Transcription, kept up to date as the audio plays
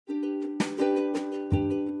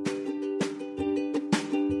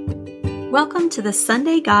Welcome to the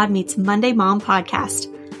Sunday God Meets Monday Mom podcast.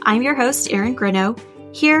 I'm your host, Erin Grino.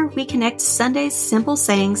 Here, we connect Sunday's simple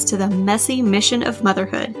sayings to the messy mission of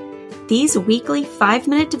motherhood. These weekly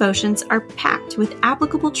 5-minute devotions are packed with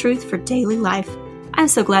applicable truth for daily life. I'm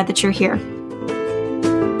so glad that you're here.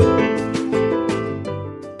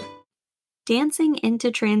 Dancing into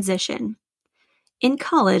transition. In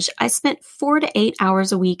college, I spent 4 to 8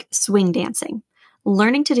 hours a week swing dancing.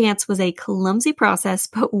 Learning to dance was a clumsy process,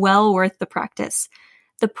 but well worth the practice.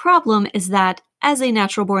 The problem is that, as a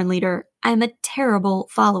natural-born leader, I'm a terrible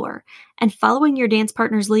follower, and following your dance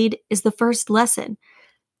partner's lead is the first lesson.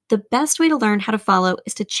 The best way to learn how to follow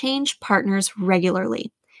is to change partners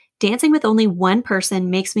regularly. Dancing with only one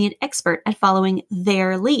person makes me an expert at following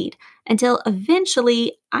their lead, until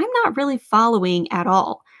eventually I'm not really following at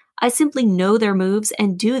all. I simply know their moves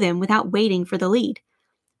and do them without waiting for the lead.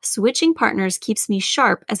 Switching partners keeps me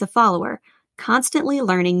sharp as a follower, constantly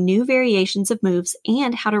learning new variations of moves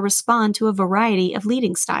and how to respond to a variety of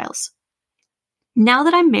leading styles. Now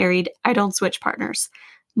that I'm married, I don't switch partners.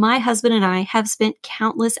 My husband and I have spent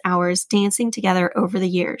countless hours dancing together over the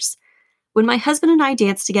years. When my husband and I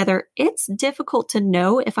dance together, it's difficult to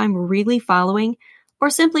know if I'm really following or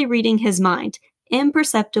simply reading his mind,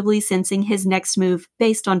 imperceptibly sensing his next move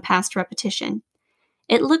based on past repetition.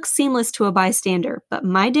 It looks seamless to a bystander, but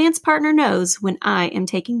my dance partner knows when I am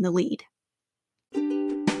taking the lead.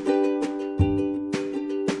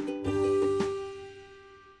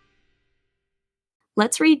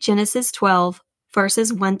 Let's read Genesis 12,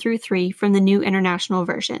 verses 1 through 3 from the New International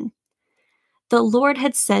Version. The Lord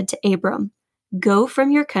had said to Abram, "Go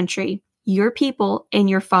from your country, your people, and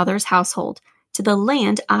your father's household, to the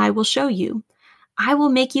land I will show you. I will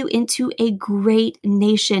make you into a great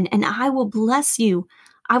nation, and I will bless you.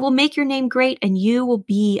 I will make your name great, and you will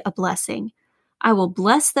be a blessing. I will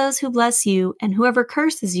bless those who bless you, and whoever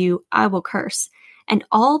curses you, I will curse. And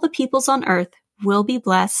all the peoples on earth will be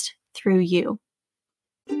blessed through you."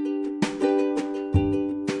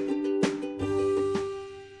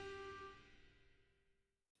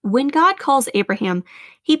 When God calls Abraham,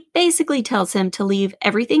 he basically tells him to leave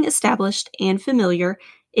everything established and familiar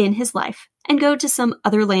in his life and go to some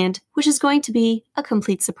other land, which is going to be a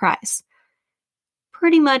complete surprise.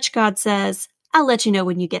 Pretty much God says, "I'll let you know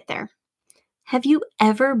when you get there." Have you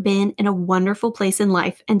ever been in a wonderful place in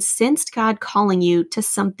life and sensed God calling you to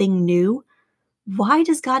something new? Why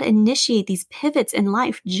does God initiate these pivots in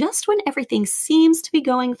life just when everything seems to be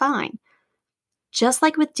going fine? Just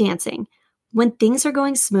like with dancing, when things are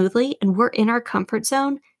going smoothly and we're in our comfort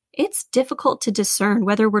zone, it's difficult to discern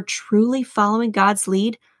whether we're truly following God's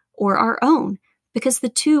lead or our own, because the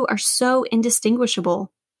two are so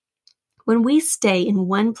indistinguishable. When we stay in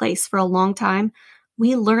one place for a long time,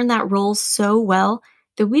 we learn that role so well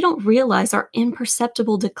that we don't realize our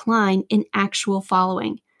imperceptible decline in actual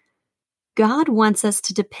following. God wants us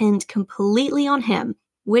to depend completely on Him,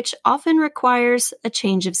 which often requires a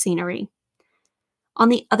change of scenery. On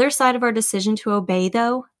the other side of our decision to obey,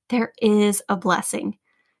 though, there is a blessing.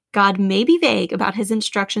 God may be vague about His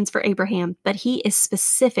instructions for Abraham, but He is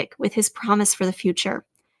specific with His promise for the future.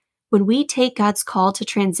 When we take God's call to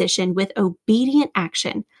transition with obedient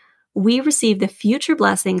action, we receive the future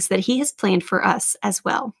blessings that He has planned for us as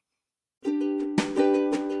well.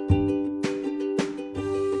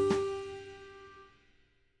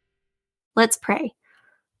 Let's pray.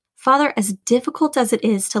 Father, as difficult as it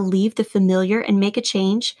is to leave the familiar and make a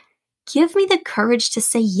change, give me the courage to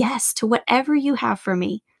say yes to whatever you have for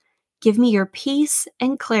me. Give me your peace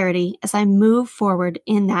and clarity as I move forward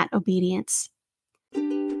in that obedience.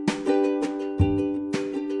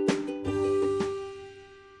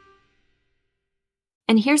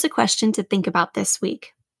 And here's a question to think about this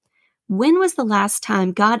week. When was the last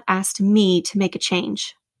time God asked me to make a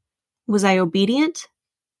change? Was I obedient?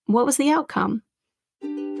 What was the outcome?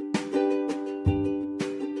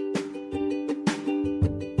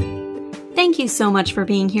 Thank you so much for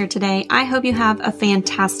being here today. I hope you have a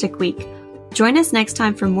fantastic week. Join us next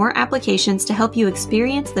time for more applications to help you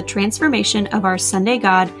experience the transformation of our Sunday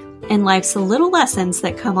God and life's little lessons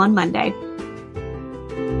that come on Monday.